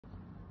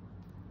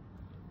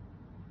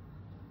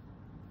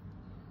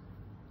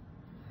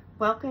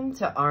Welcome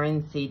to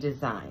RNC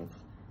Designs.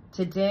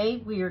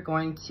 Today we are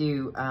going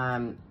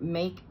to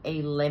make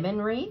a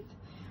lemon wreath,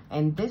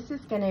 and this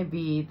is going to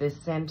be the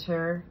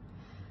center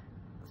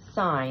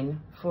sign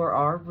for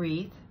our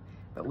wreath,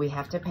 but we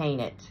have to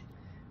paint it.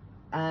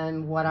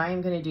 And what I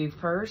am going to do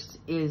first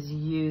is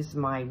use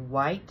my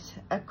white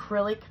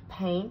acrylic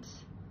paint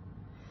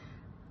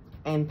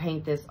and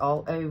paint this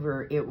all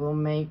over. It will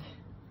make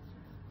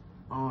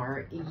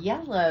our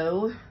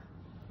yellow,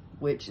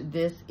 which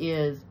this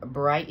is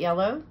bright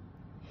yellow.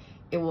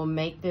 It will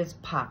make this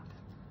pop.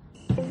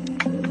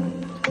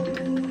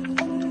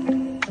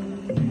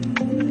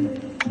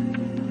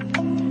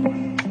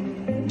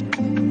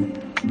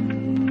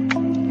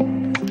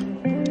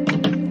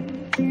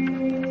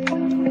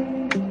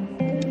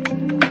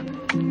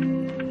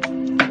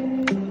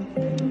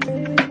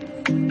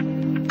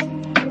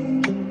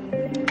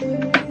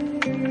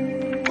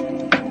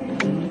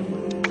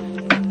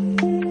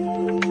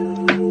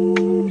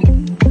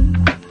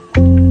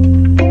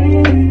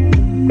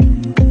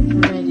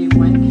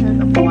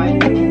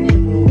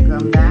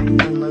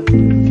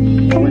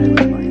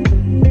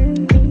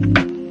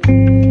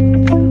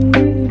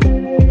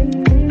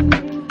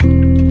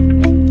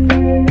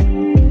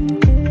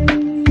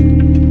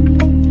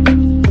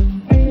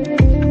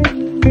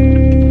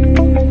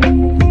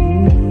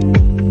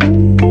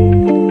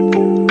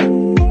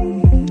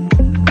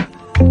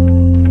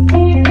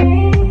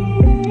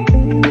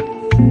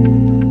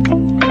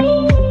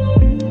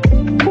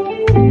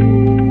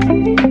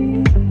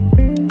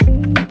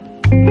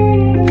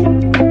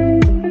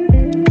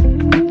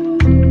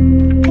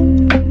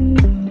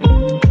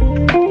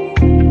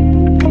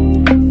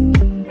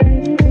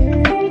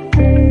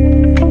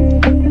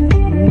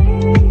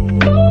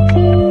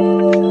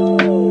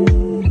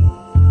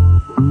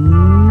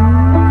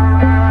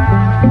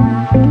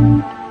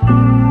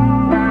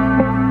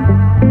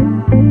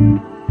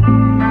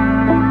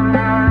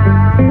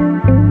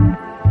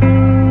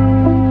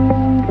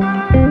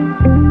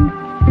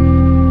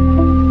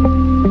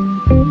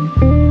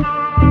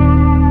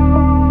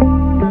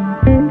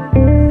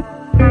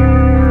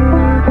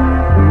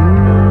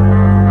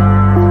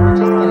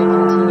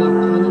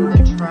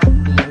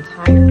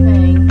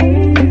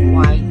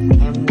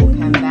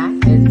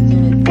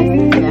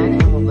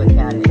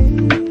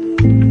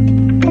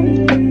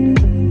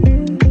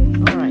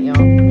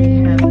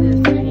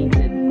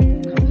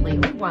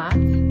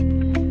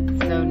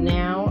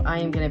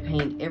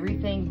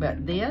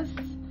 But this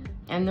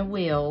and the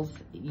wheels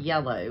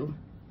yellow.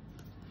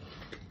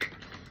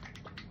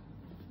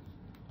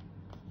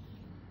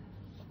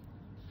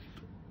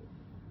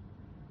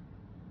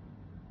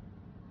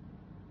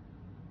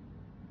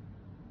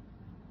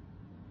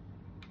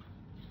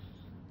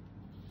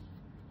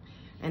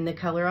 And the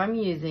color I'm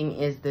using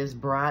is this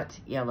bright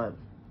yellow.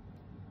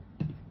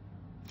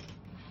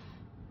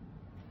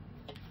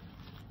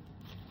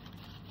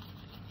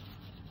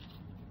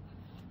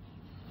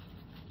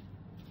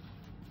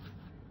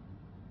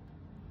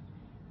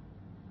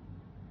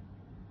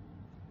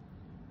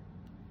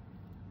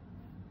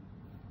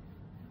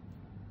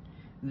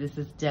 This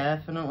is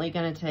definitely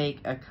going to take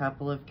a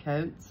couple of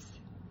coats,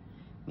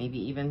 maybe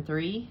even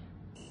 3.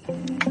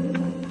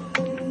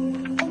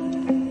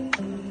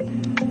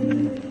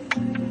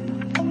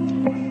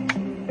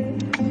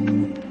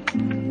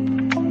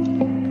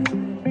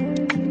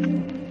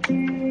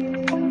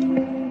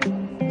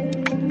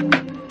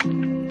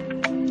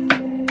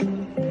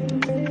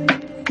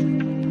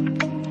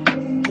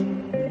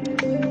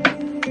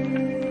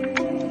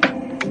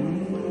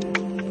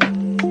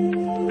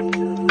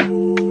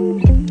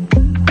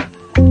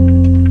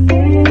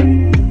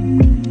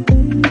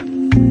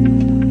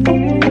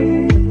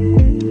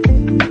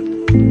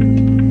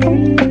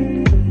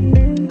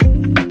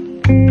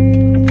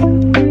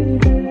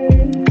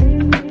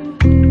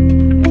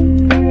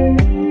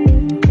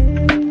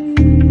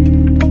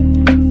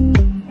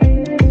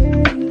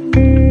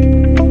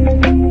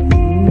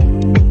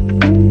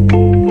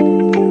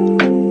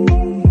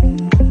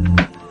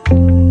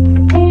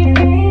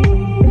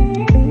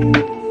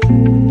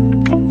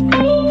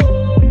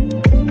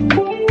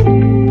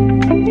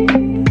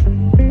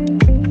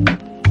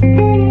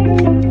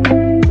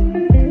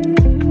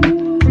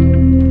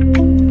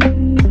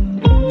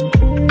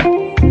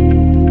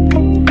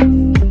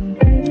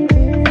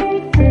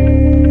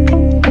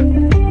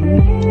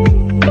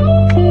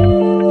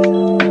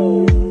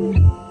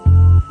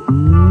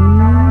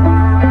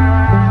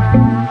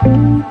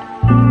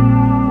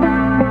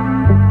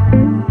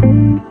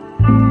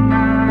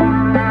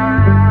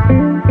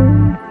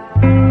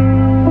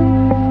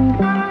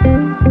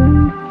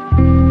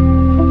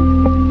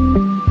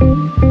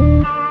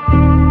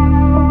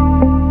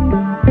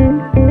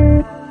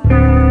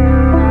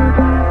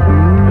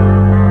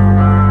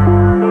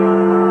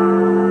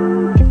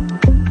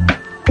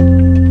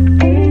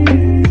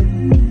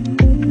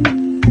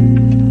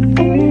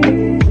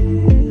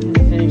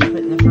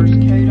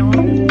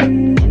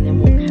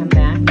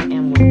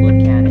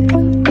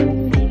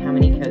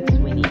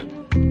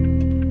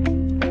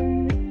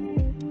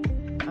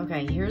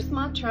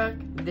 truck.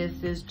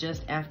 this is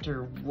just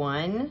after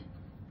one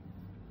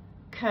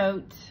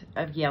coat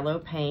of yellow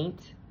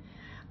paint.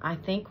 I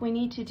think we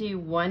need to do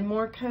one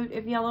more coat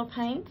of yellow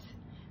paint,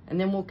 and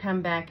then we'll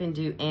come back and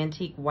do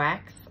antique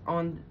wax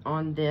on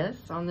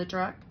the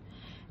truck,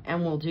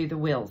 and we'll do the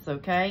wheels,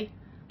 okay?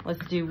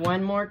 Let's do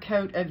one more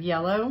coat of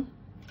yellow.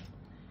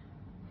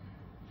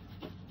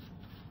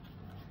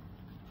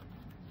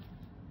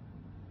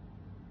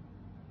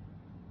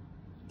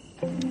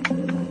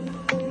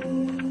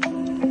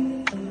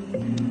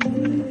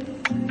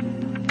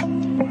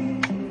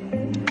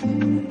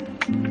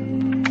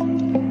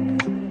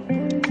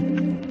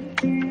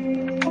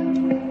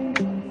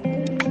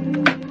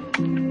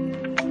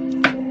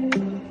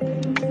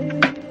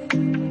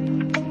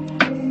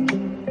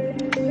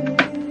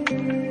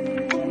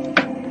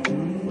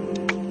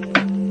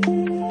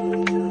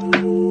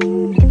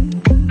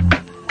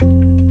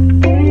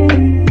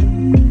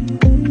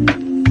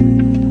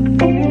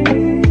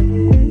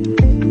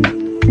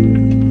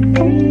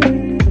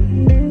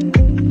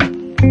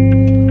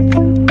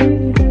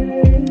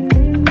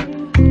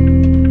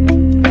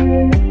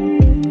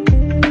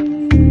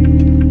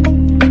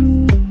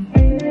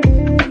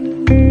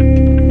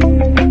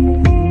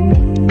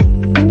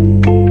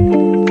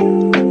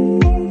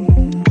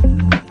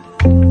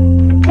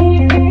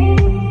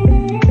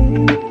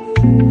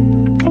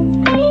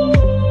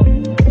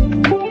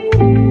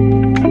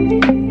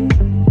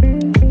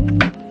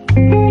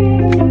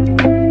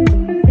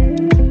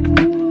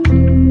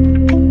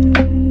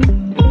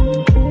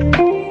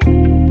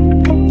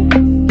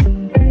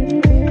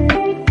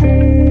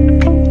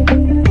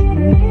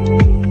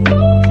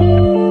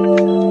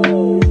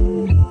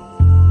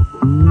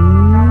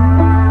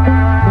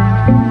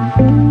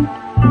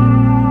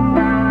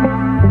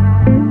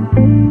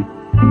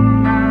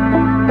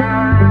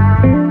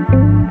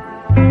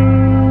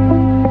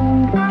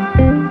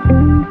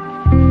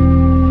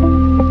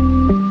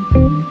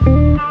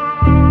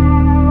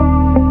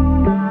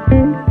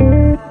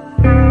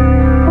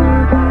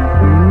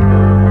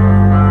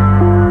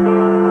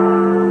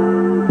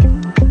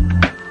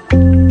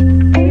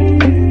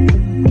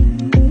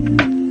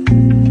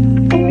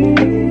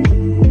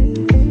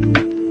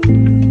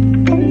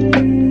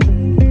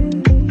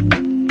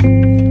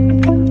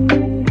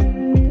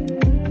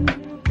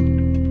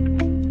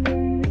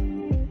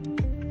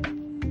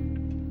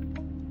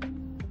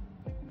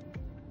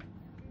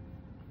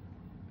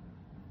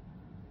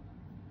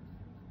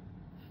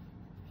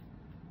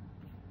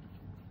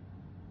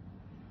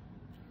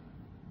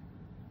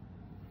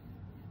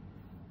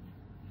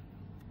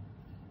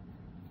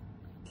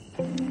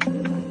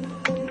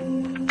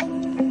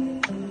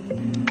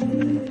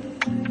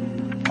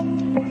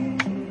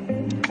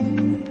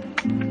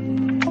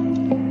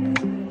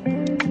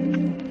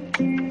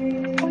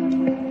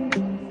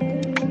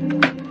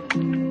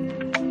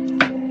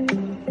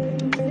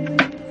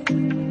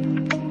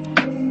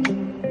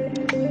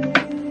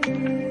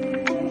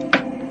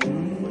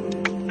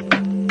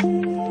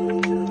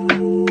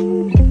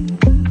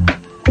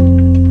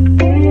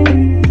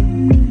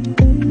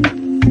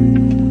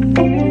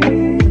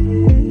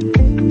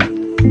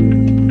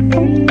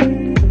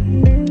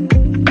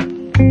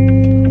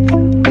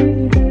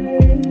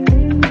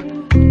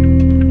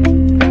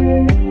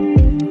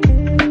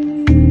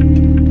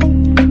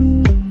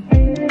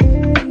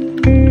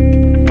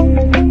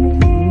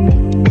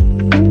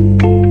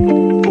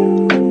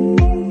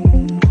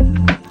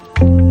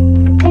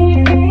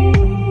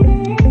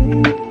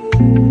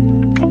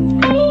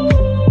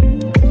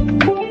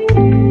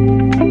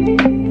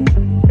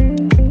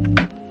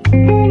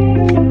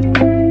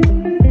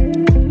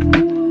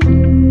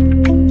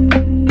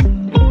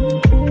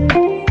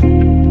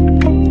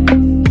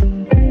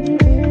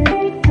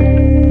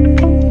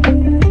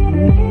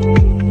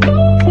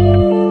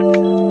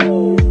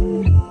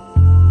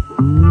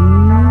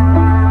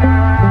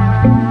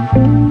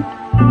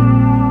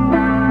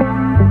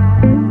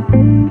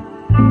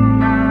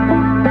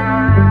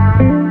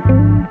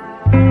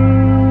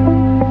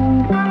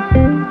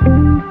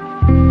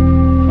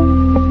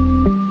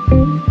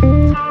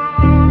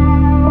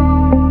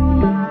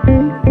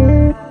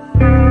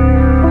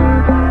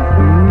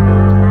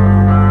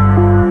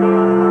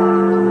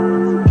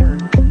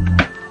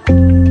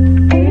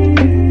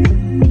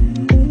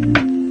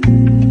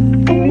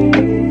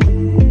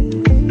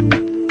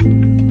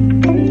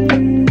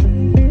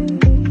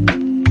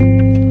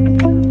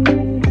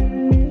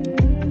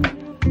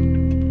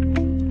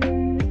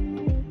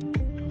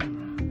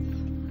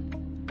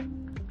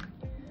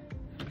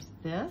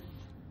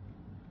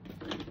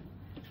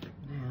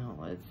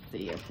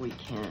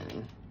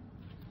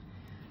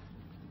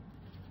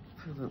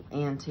 A little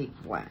antique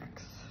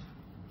wax.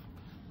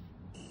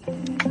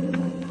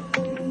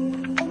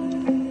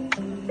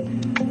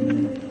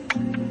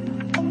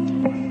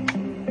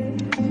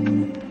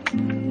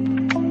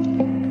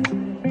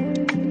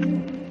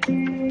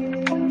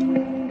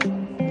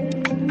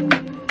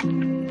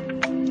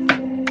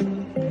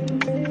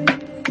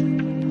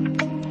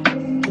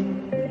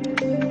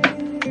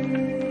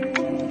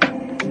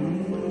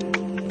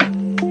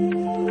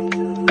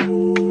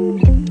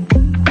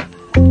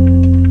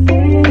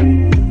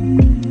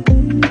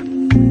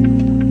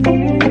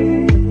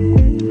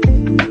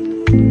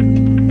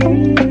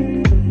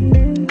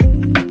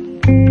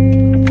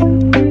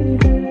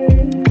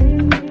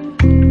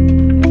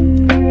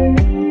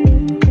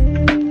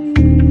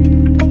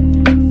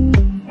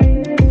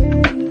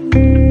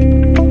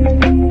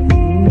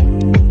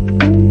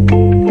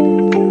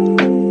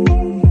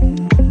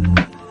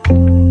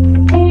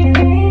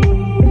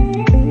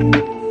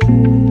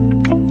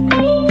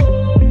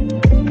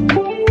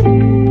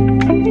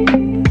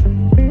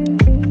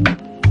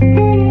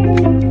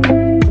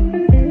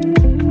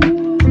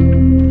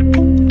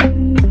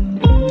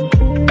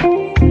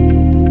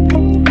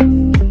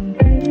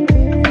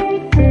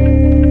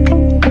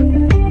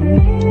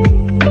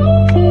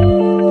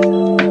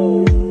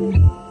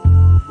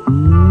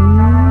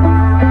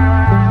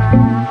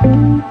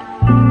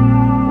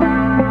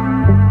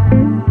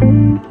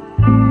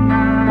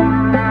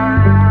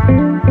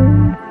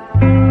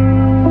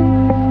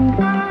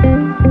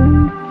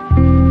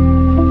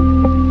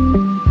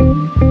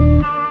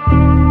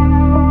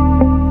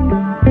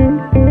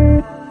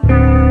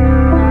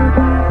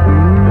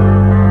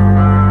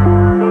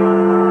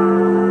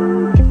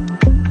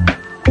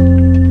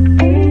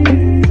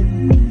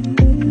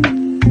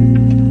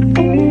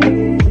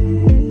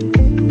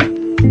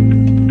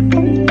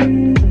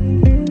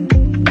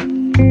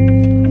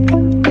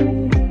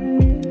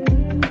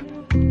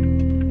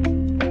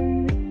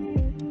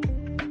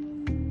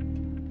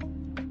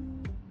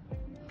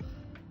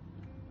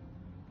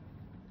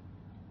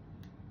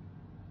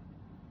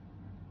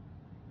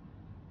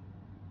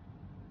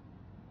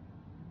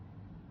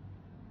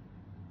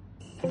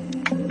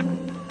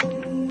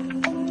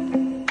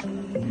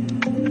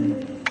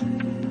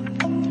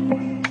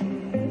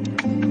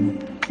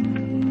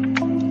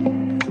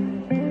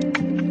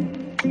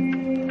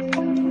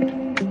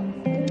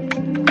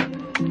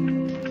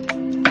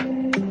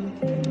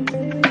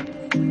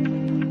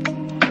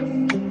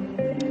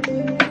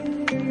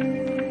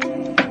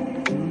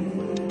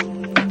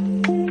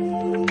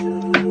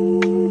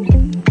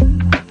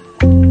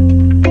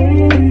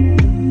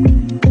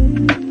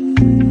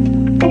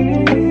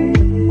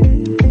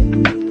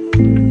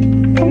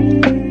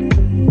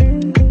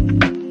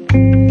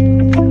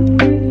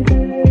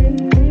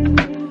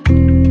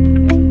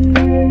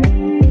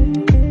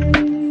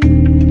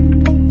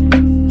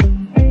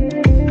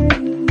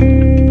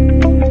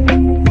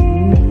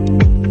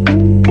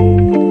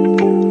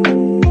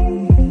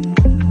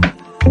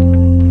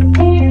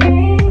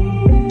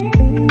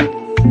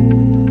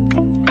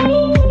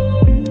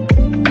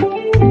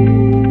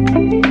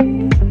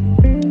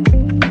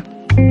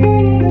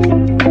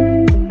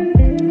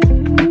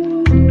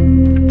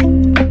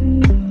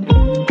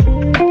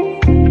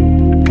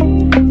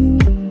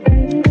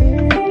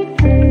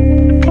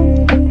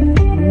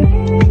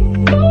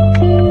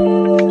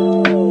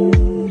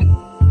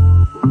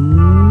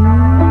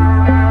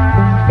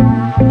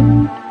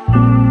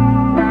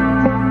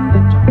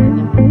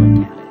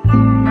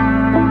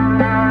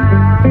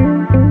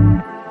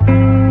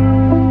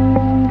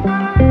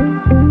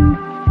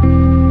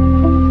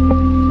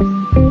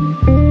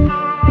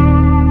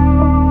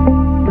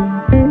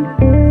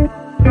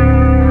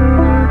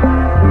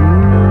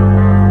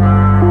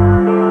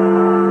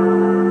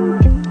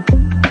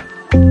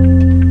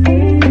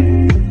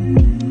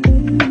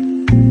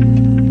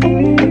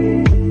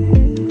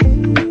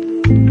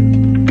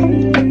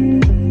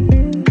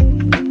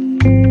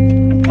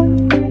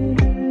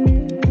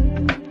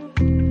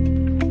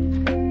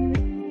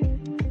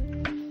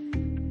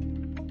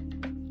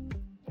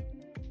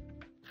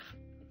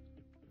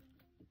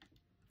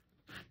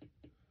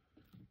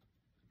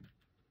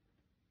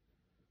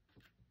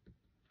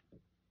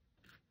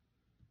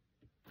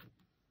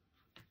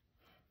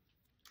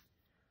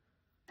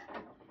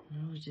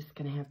 just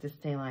gonna have to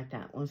stay like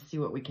that. Let's see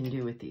what we can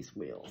do with these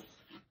wheels.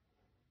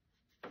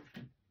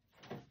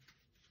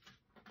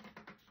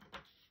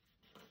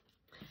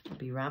 I'll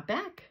be right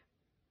back.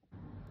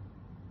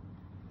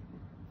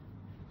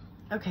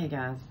 Okay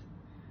guys,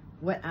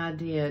 what I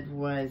did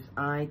was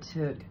I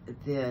took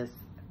this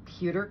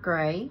Pewter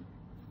Grey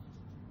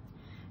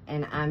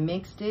and I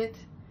mixed it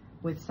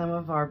with some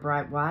of our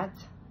bright white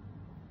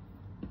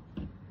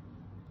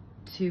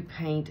to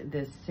paint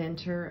the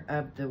center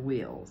of the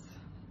wheels.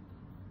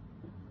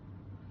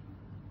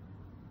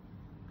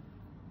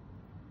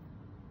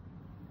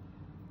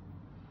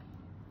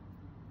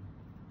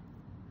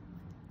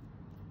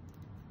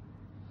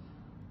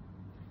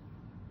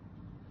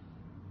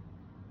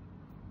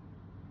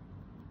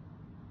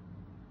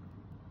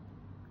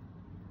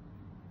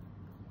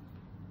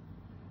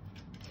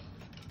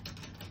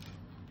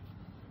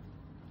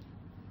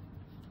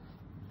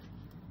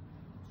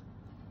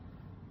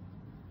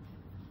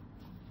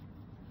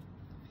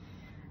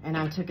 And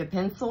I took a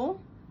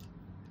pencil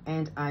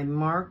and I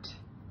marked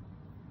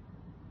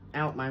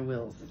out my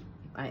wheels.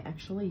 I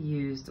actually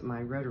used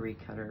my rotary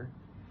cutter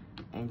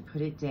and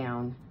put it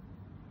down,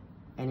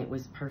 and it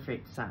was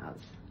perfect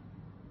size.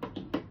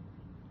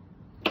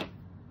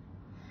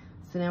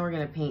 So now we're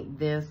going to paint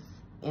this,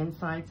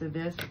 insides of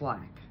this,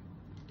 black.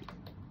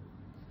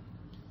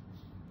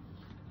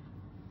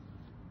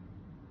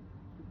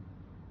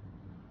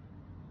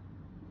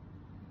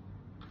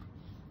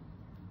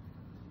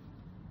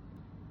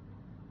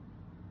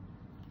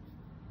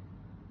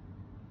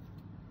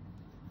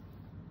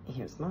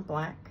 Here's my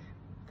black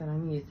that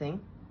I'm using.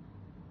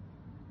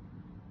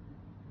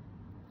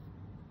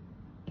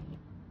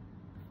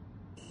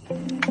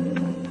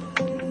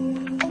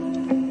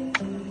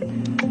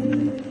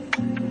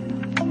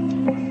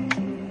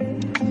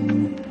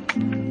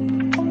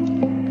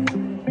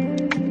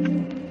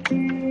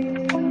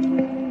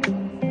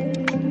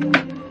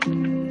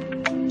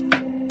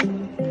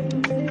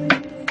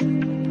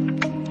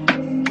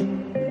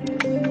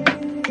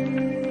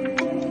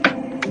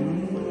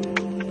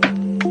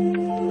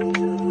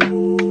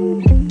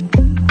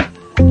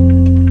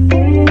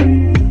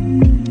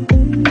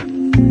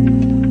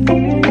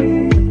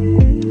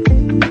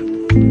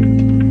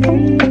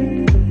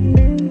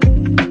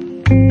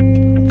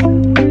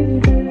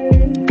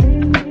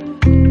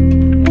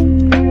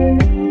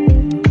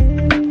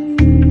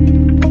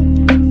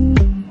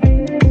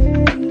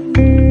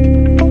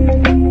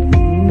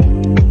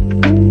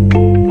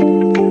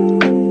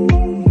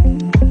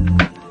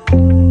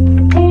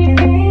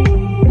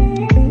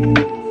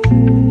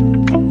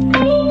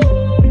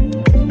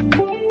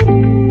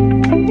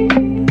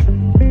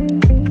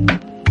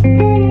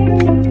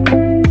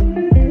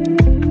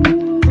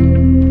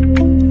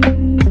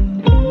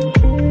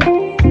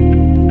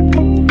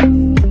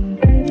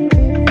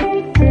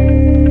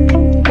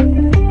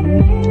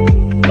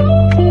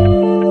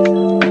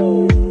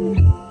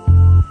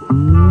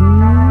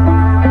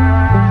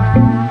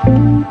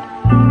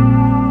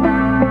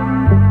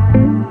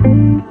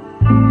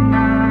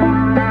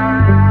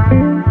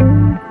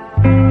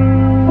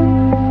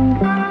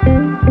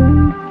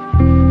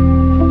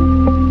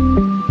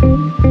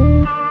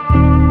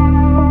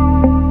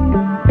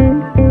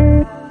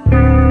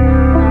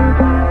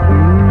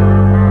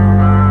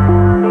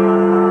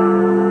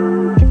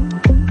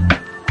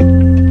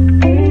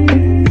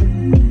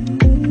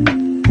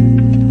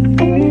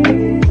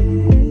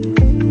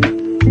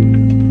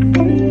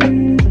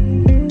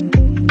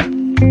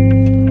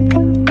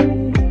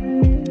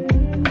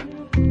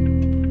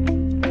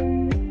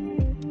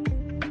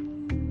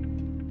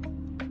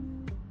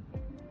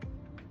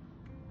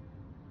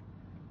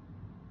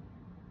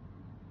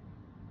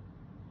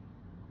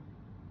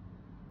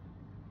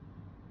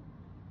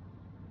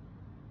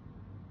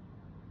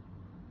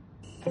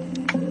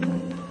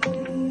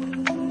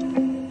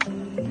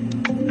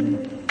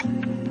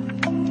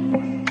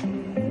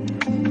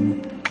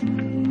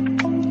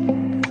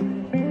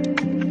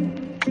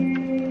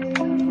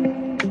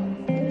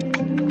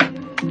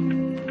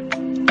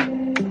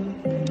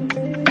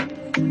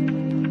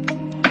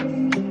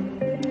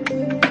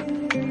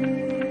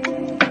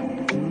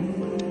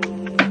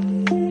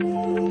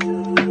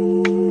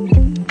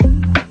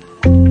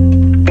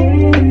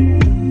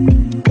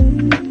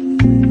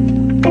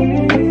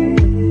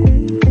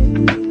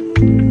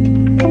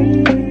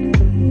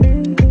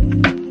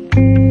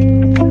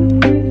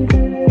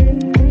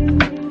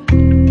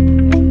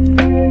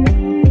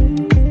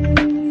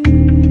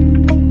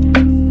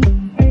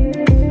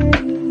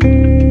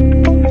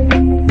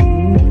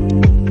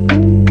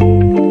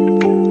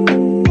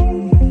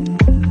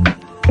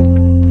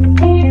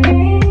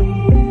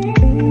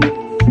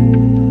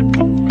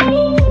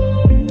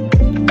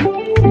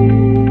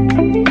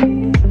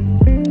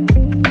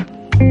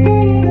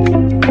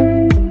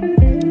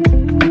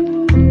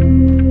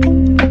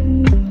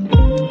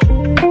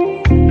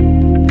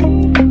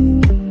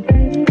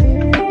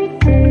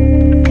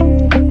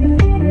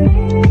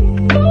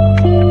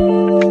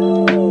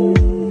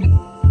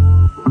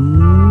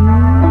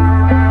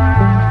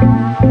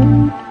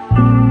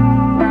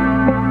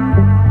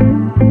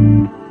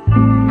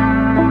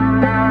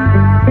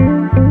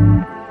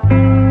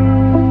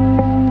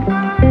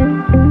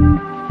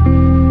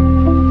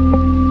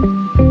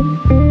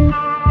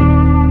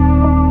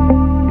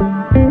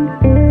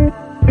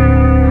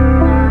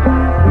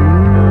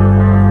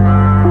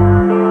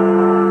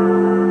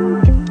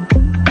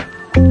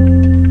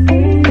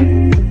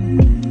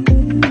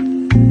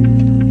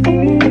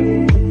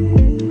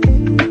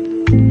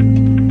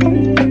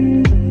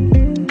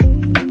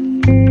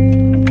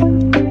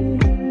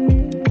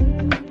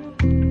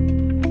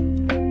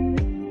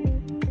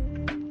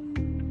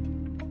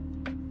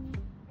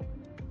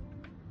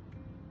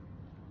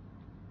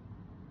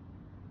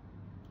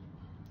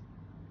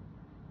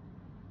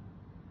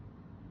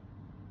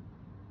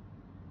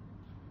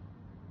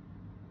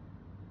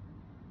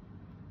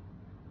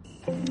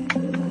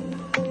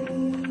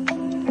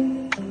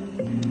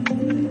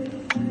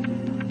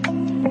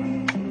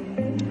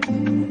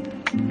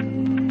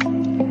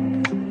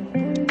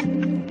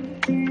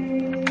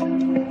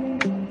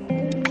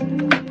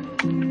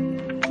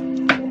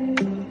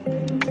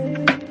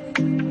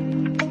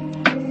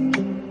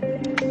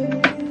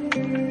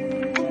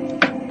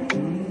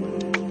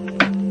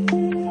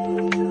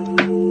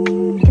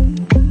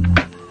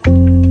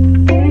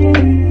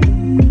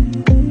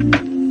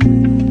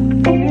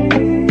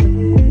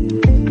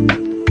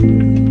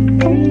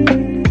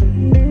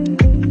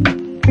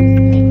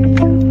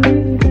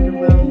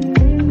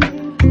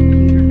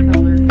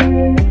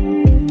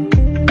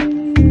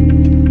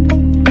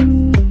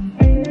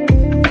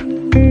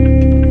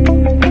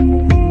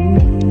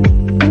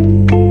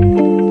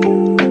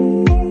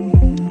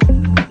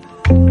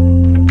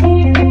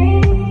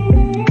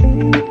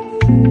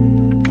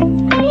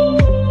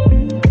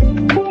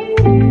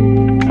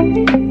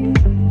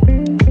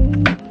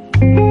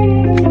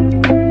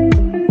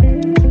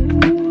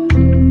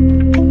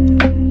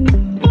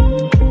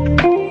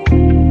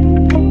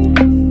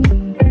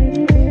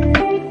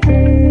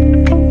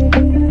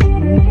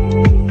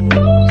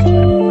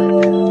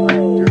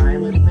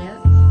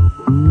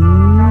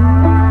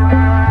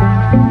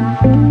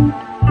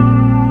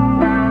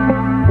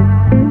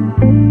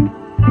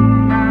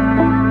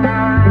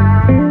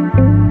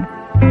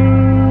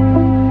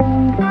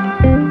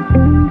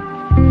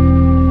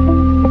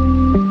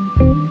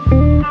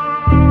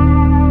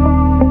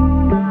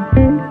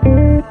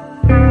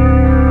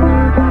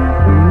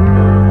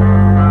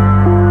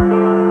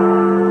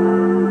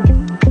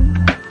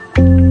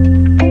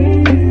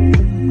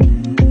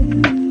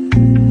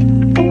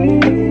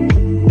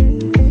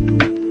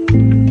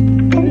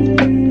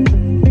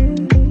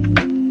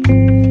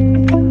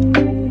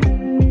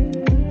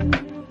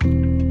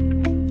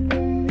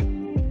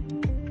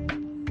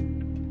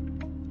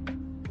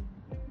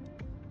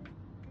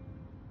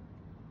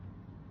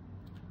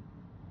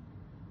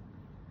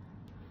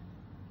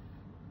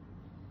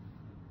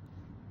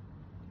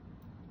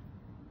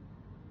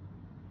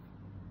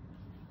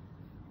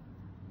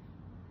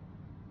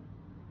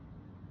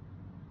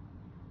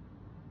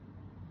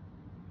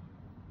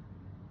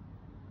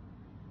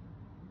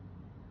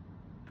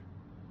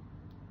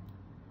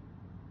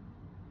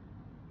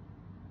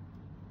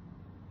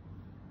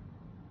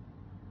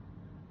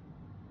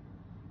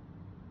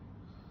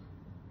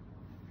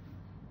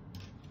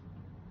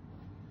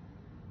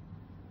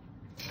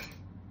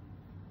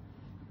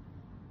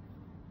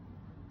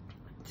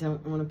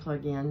 Don't want to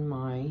plug in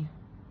my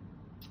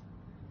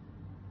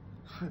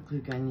hot glue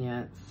gun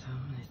yet, so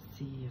I'm going to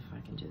see if I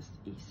can just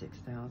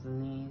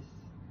E6000 these.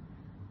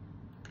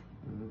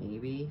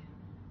 Maybe.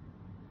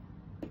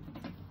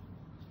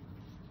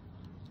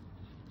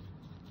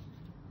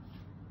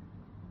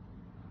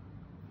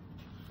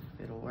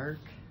 If it'll work.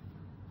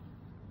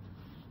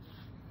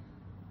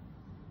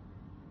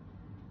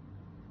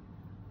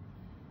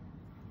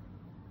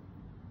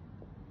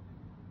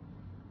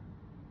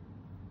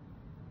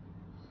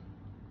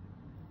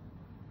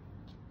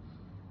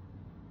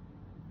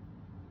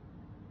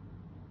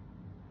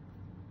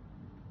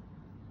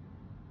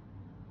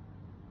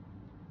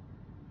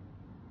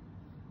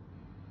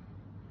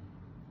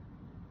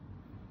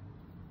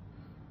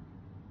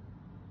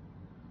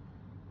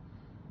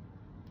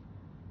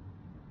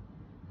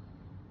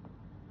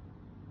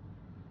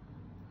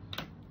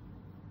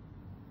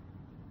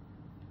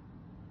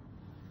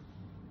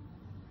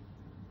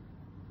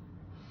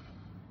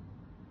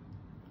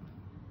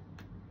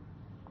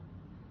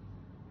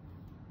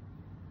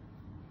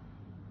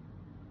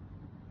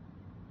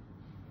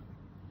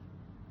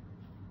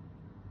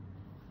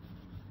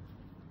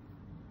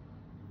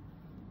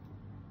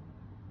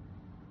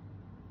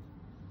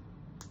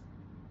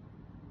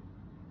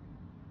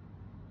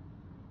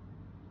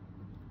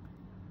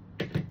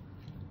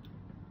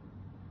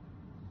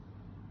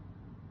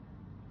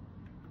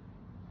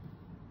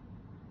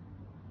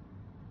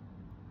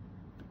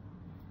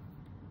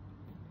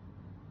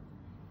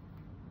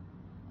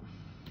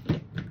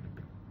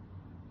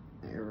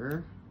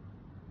 Error.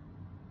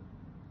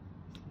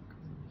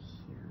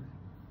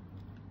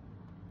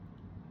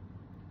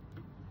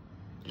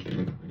 This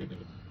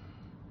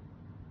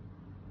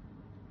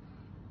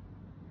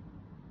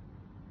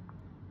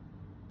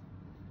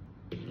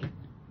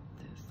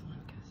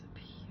one goes up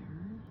here.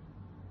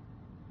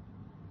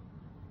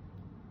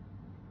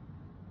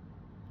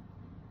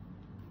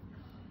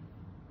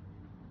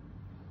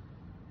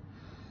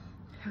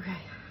 Okay.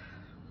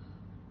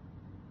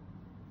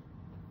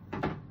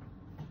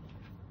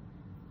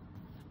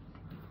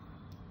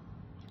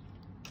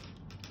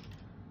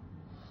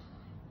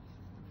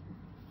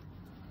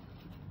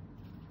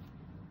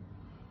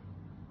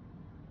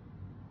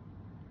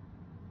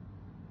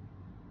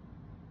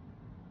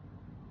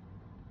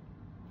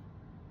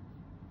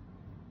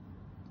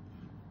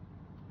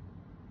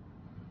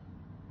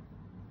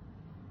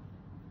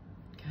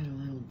 Got a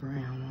little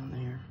brown on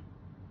there.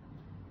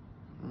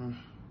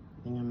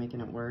 I think I'm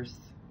making it worse.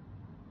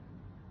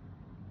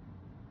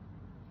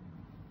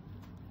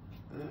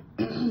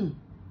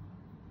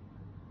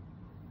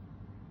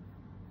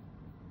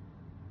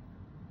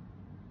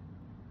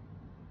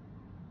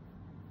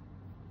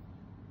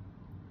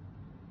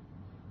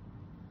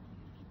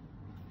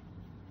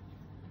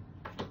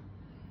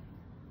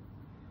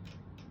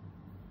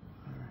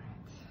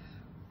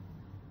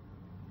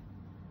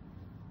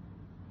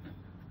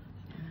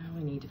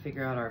 Need to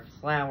figure out our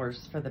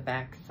flowers for the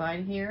back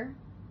side here.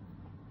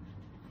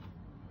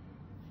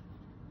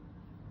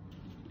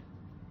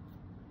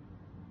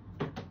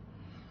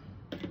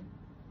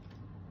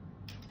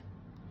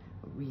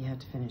 We have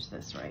to finish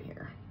this right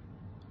here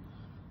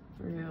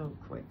real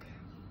quick.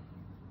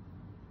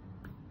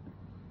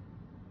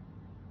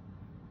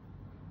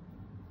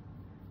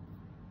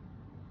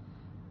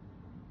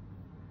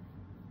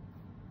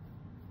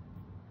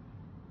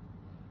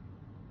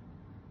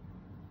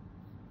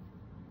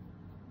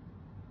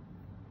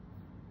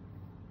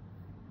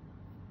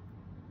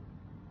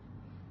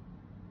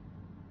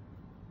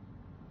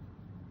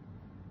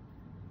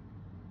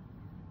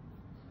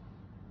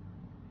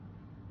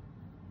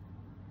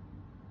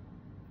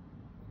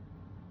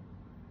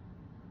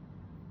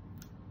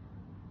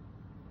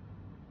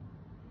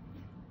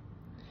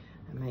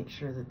 Make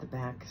sure that the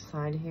back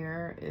side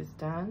here is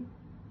done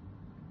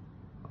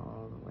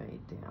all the way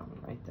down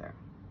right there.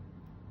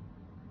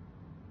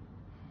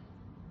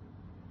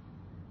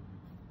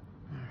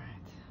 All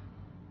right.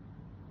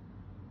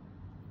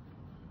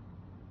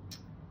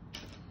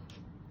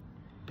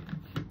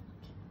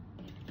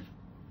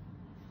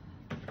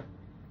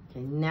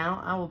 Okay,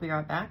 now I will be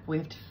right back. We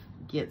have to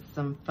get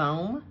some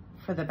foam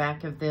for the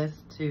back of this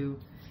to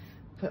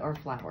put our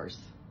flowers.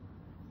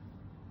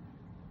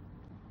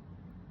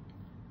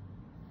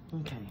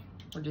 Okay,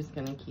 we're just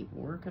gonna keep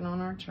working on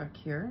our truck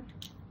here.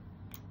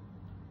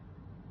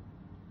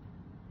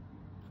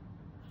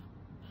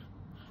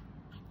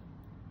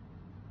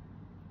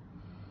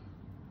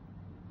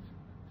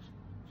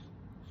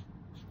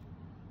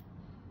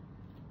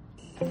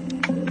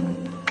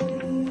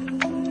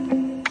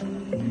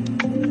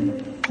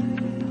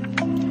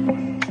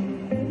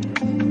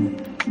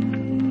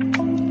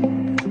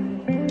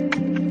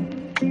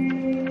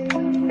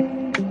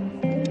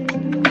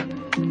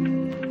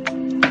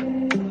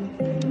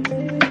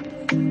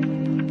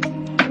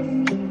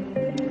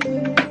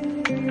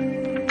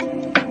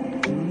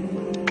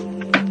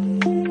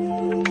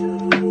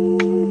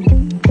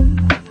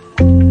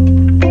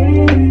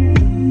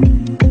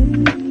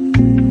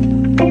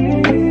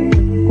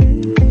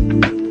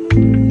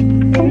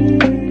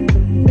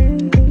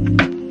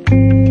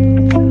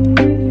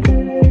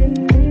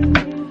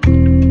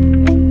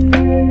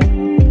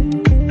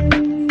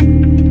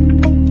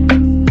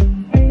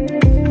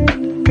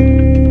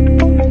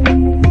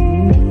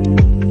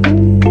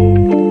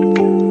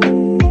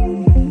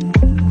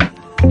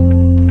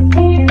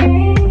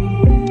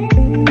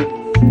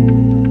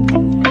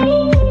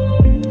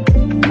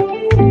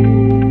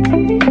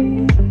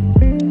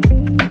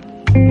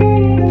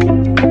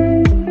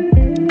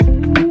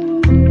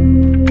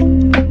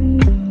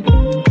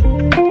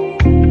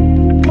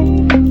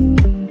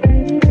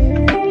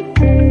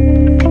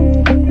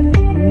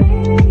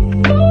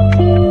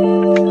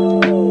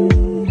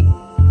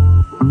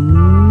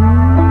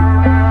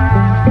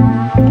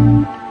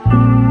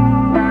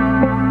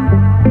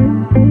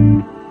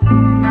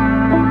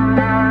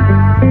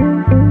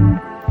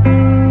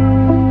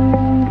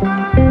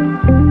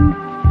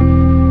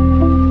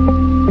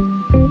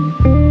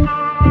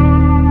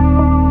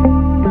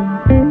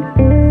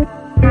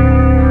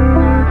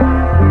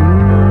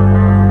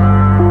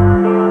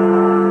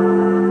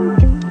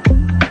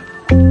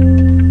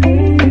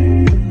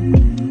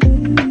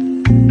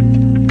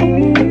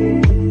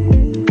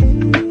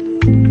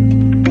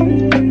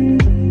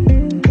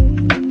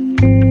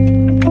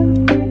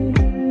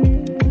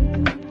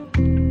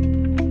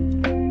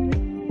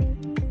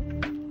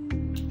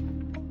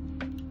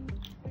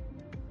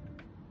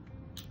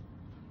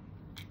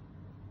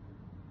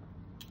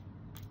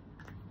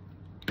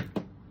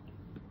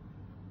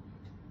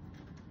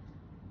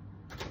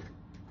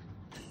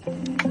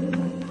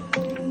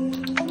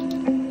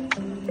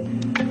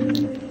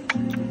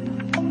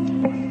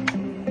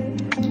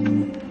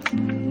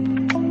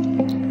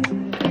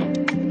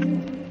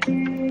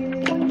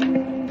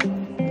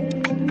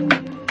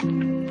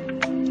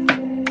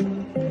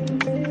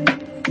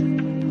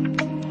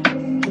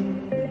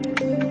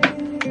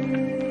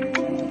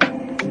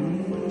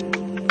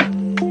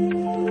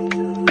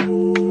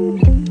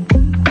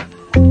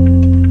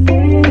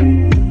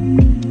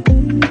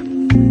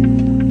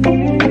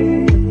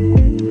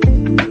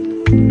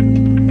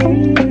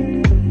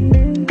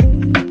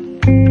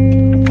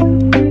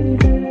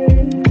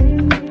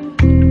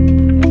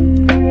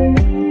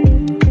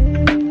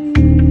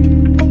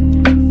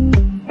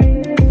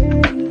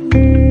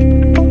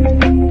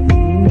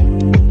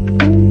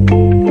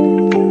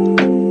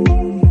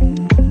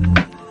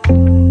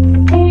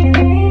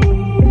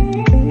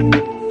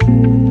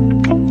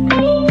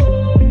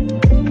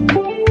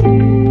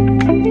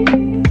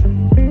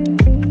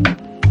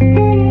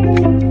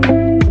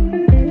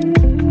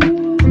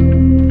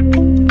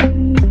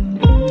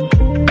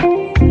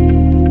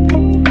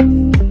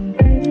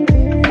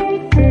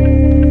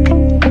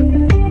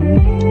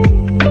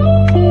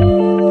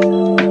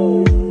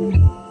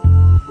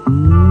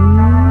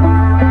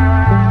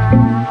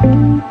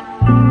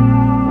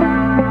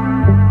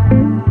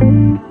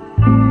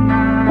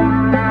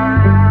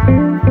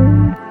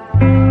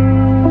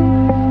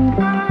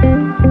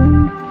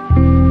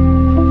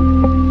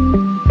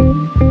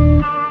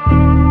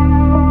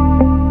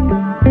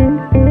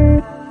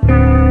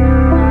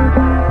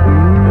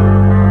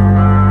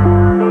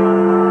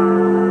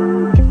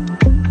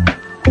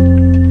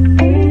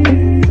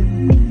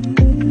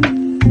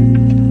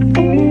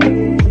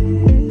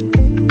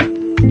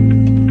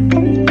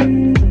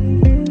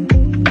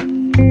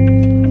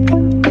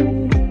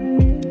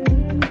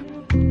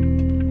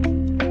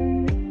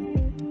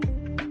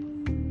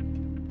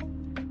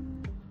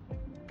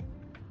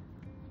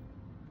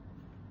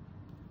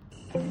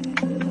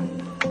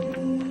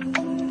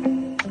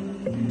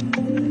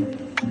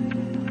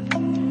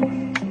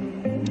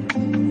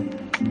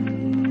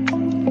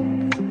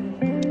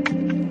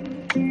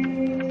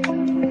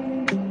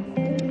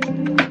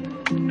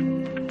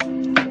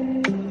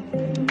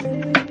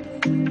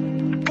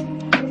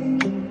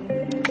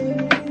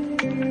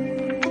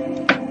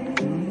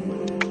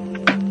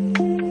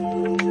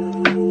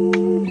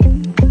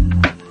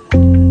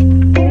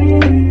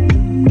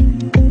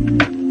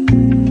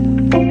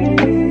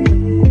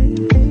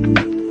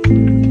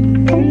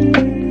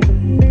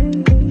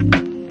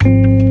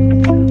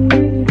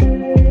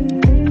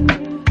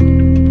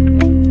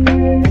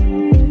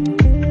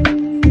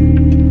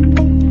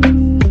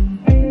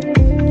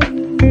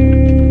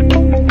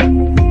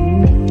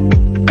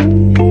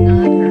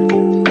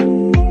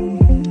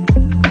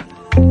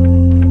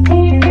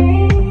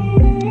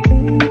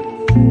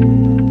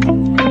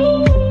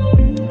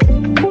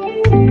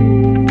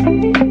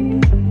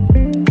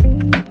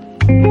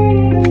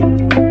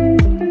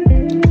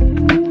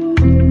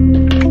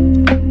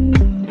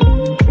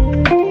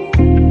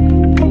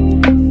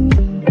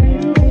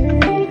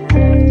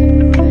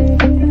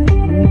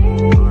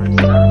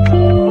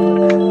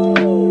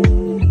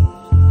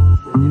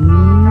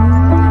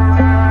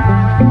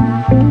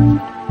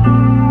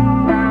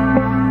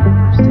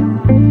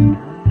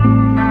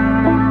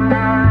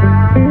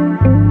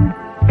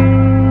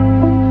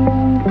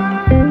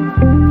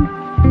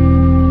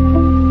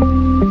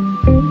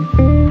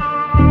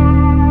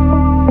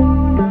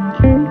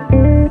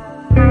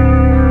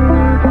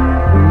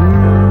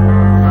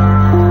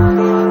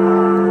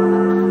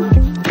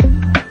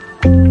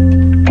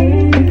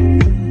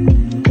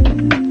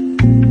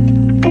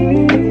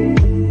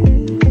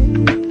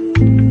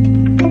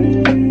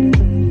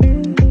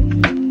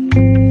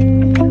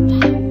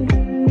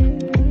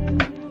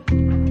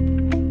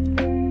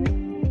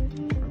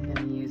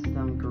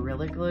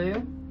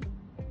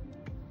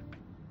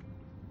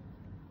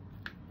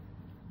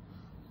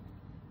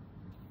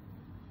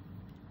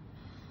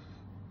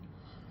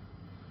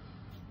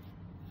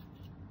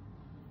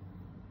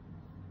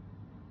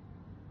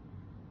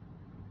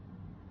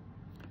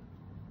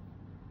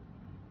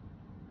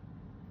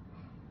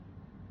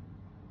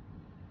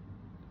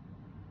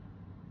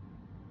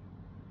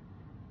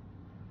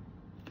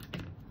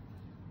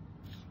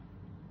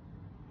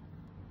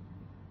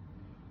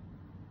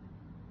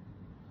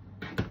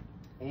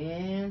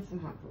 and some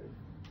hot glue.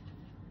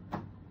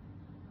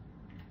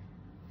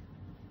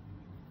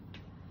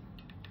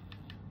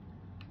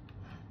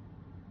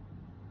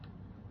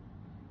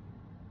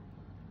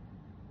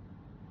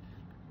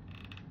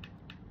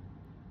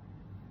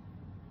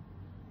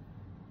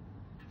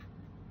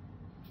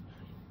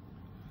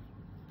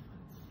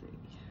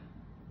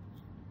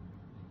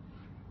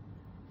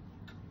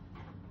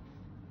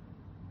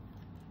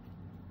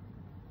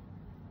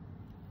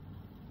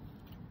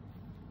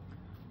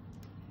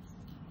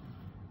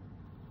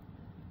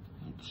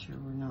 Make sure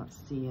we're not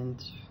seeing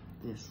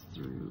this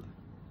through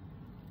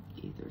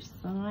either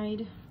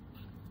side.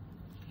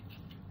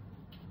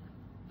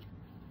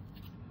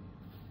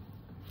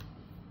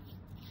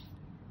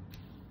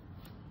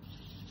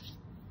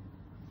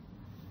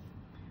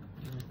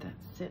 Let that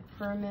sit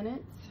for a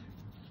minute.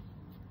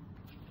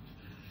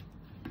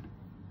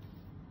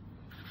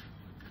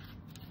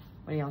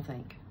 What do y'all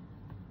think?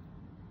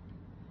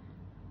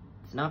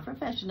 It's not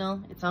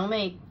professional, it's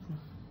homemade.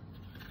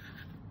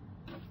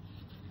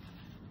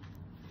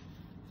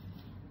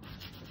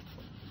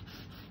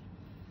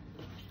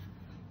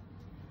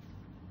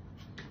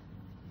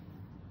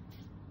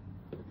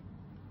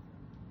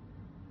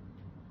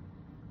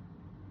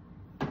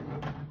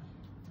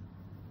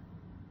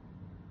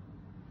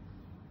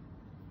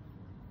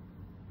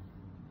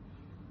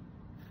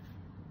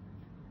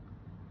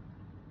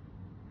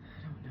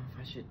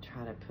 I should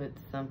try to put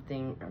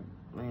something, or,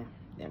 well,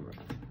 never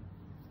mind.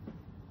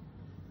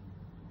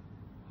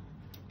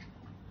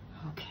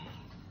 Okay.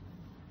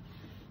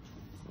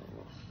 So,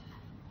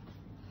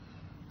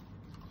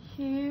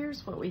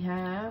 here's what we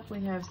have.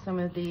 We have some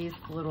of these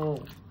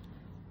little,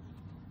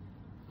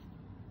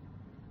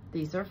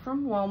 these are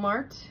from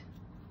Walmart.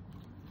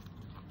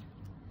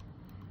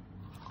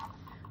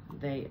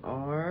 They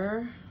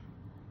are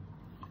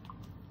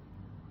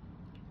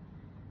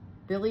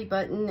Billy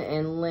Button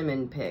and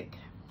Lemon Pick.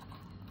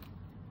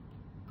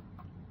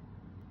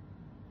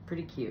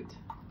 Pretty cute.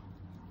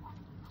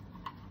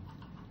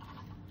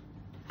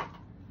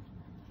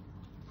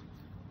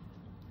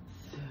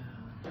 So,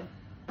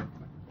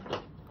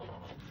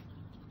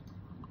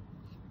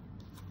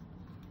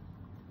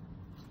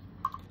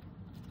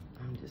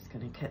 I'm just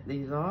going to cut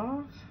these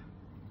off.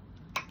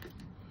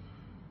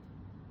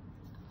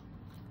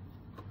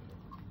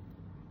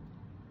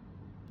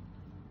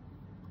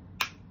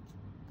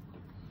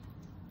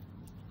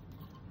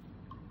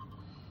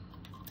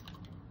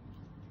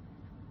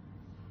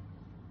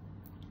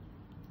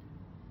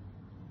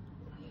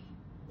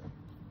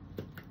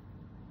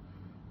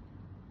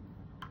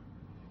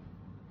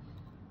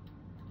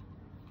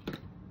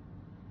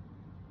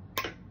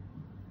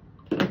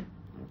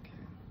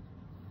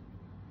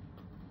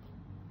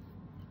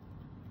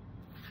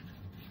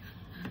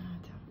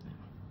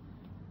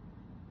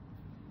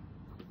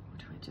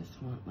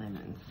 Just want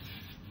lemons.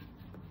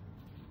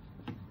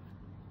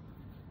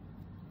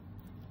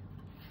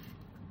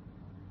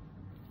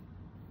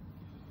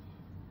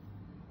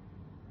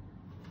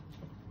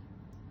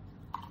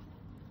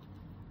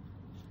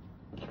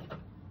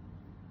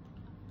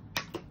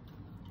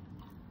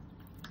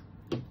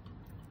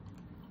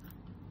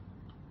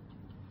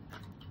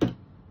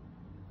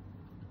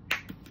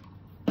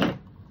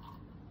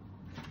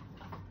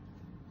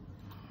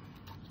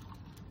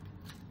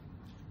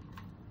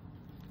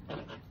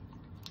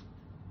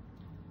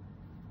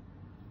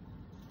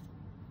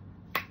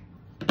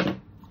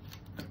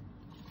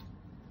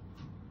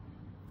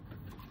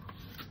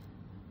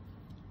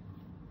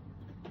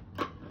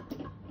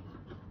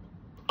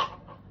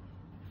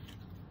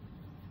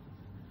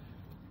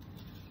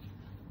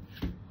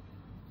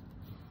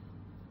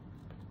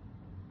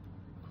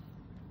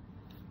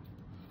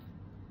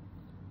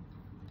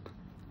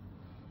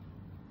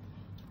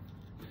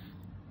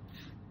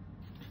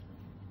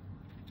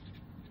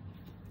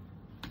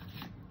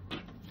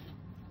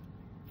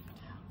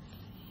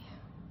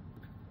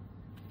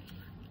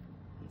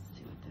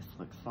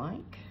 Looks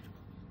like.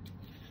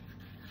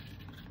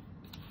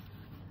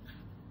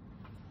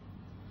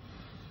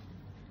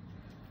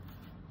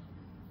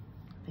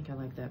 I think I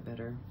like that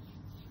better.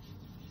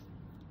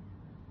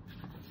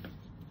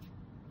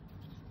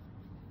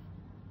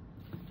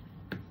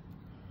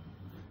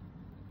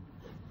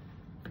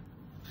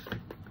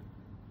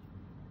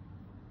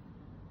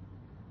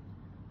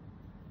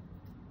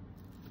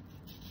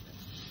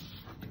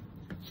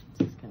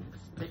 Just gonna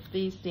stick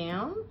these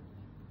down.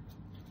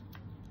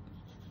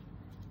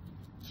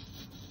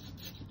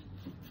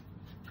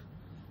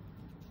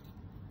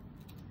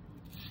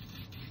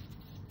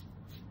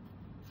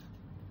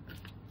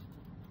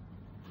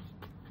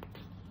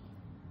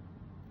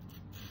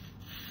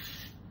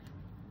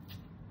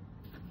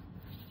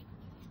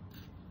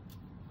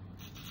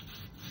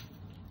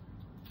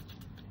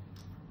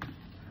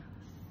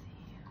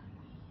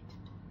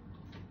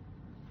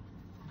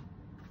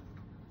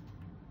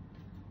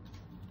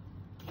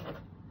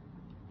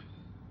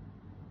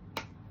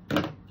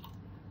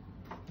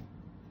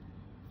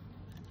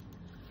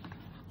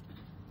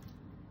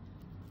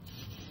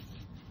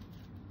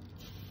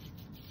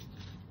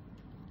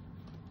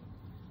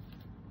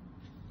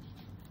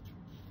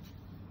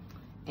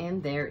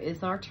 And there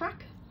is our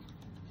truck.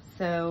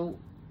 So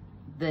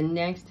the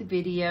next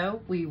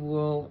video, we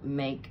will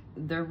make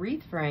the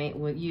wreath frame.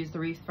 We'll use the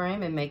wreath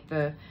frame and make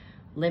the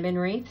lemon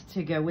wreath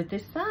to go with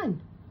this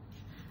sun.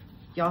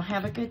 Y'all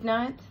have a good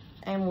night,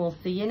 and we'll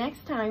see you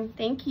next time.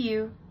 Thank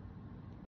you.